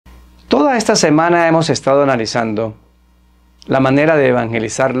Toda esta semana hemos estado analizando la manera de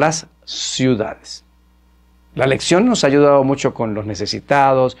evangelizar las ciudades. La lección nos ha ayudado mucho con los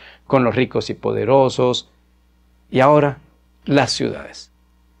necesitados, con los ricos y poderosos, y ahora las ciudades.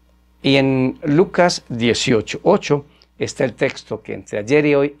 Y en Lucas 18:8 está el texto que entre ayer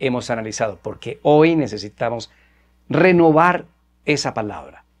y hoy hemos analizado, porque hoy necesitamos renovar esa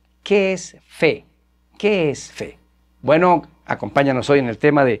palabra. ¿Qué es fe? ¿Qué es fe? Bueno, acompáñanos hoy en el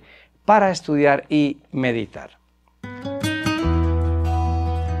tema de para estudiar y meditar.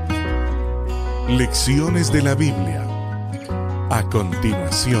 Lecciones de la Biblia. A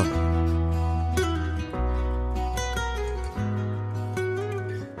continuación.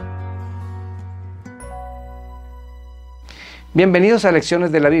 Bienvenidos a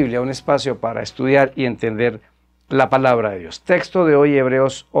Lecciones de la Biblia, un espacio para estudiar y entender la palabra de Dios. Texto de hoy,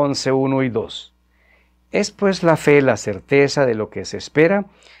 Hebreos 11:1 y 2. Es pues la fe la certeza de lo que se espera,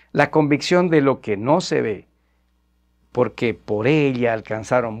 la convicción de lo que no se ve, porque por ella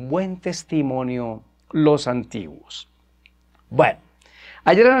alcanzaron buen testimonio los antiguos. Bueno,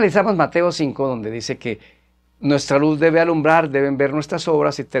 ayer analizamos Mateo 5, donde dice que nuestra luz debe alumbrar, deben ver nuestras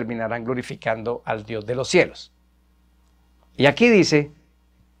obras y terminarán glorificando al Dios de los cielos. Y aquí dice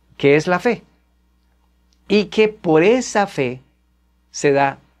que es la fe y que por esa fe se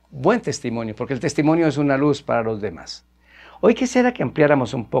da buen testimonio, porque el testimonio es una luz para los demás. Hoy quisiera que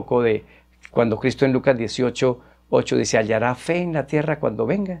ampliáramos un poco de cuando Cristo en Lucas 18:8 dice, hallará fe en la tierra cuando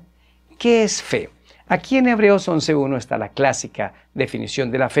venga. ¿Qué es fe? Aquí en Hebreos 11:1 está la clásica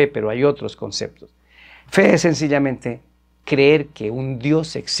definición de la fe, pero hay otros conceptos. Fe es sencillamente creer que un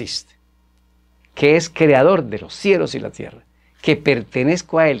Dios existe, que es creador de los cielos y la tierra, que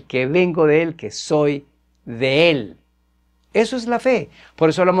pertenezco a Él, que vengo de Él, que soy de Él. Eso es la fe. Por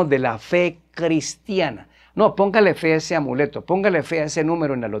eso hablamos de la fe cristiana. No, póngale fe a ese amuleto, póngale fe a ese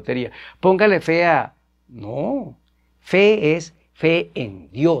número en la lotería, póngale fe a... No, fe es fe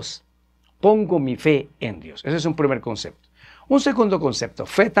en Dios. Pongo mi fe en Dios. Ese es un primer concepto. Un segundo concepto,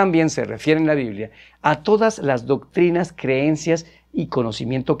 fe también se refiere en la Biblia a todas las doctrinas, creencias y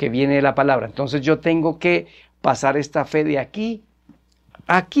conocimiento que viene de la palabra. Entonces yo tengo que pasar esta fe de aquí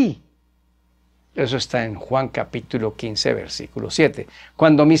a aquí. Eso está en Juan capítulo 15, versículo 7.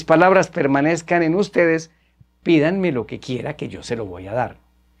 Cuando mis palabras permanezcan en ustedes, pídanme lo que quiera que yo se lo voy a dar.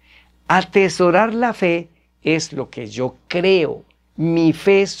 Atesorar la fe es lo que yo creo. Mi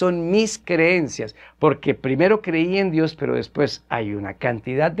fe son mis creencias, porque primero creí en Dios, pero después hay una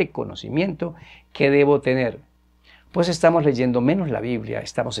cantidad de conocimiento que debo tener. Pues estamos leyendo menos la Biblia,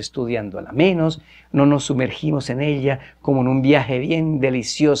 estamos estudiándola menos, no nos sumergimos en ella como en un viaje bien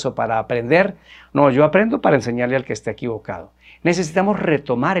delicioso para aprender. No, yo aprendo para enseñarle al que esté equivocado. Necesitamos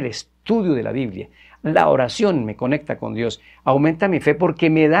retomar el estudio de la Biblia. La oración me conecta con Dios, aumenta mi fe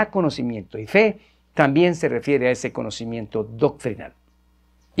porque me da conocimiento. Y fe también se refiere a ese conocimiento doctrinal.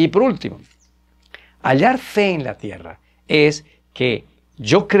 Y por último, hallar fe en la tierra es que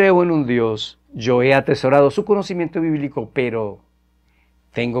yo creo en un Dios, yo he atesorado su conocimiento bíblico, pero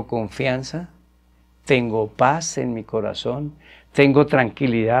tengo confianza, tengo paz en mi corazón, tengo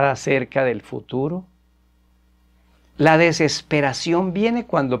tranquilidad acerca del futuro. La desesperación viene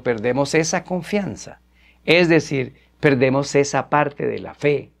cuando perdemos esa confianza, es decir, perdemos esa parte de la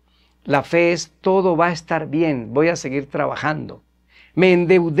fe. La fe es todo va a estar bien, voy a seguir trabajando. Me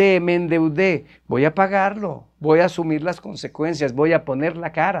endeudé, voy a pagarlo, voy a asumir las consecuencias, voy a poner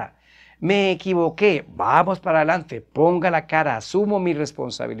la cara. Me equivoqué, vamos para adelante, ponga la cara, asumo mi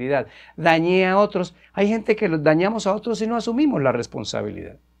responsabilidad. Dañé a otros, hay gente que los dañamos a otros y no asumimos la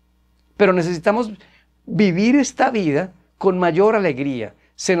responsabilidad. Pero necesitamos vivir esta vida con mayor alegría.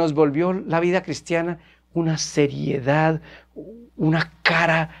 Se nos volvió la vida cristiana una seriedad, una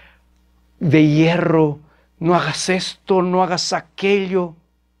cara de hierro. No hagas esto, no hagas aquello.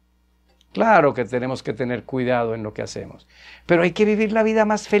 Claro que tenemos que tener cuidado en lo que hacemos, pero hay que vivir la vida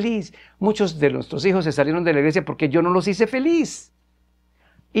más feliz. Muchos de nuestros hijos se salieron de la iglesia porque yo no los hice feliz.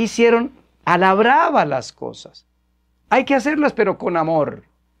 Hicieron a la brava las cosas. Hay que hacerlas, pero con amor.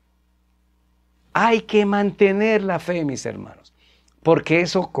 Hay que mantener la fe, mis hermanos, porque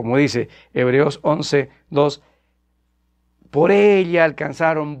eso, como dice Hebreos 11:2, por ella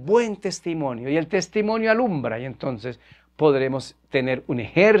alcanzaron buen testimonio, y el testimonio alumbra, y entonces podremos tener un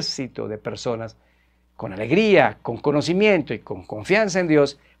ejército de personas con alegría, con conocimiento y con confianza en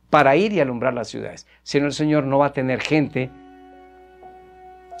Dios para ir y alumbrar las ciudades. Si no, el Señor no va a tener gente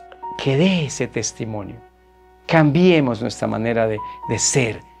que dé ese testimonio. Cambiemos nuestra manera de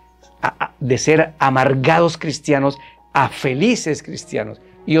ser amargados cristianos a felices cristianos,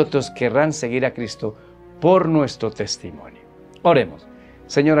 y otros querrán seguir a Cristo por nuestro testimonio. Oremos.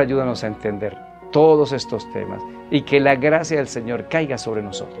 Señor, ayúdanos a entender todos estos temas y que la gracia del Señor caiga sobre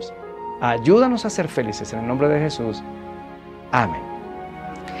nosotros. Ayúdanos a ser felices en el nombre de Jesús. Amén.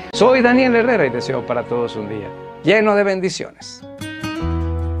 Soy Daniel Herrera y deseo para todos un día lleno de bendiciones.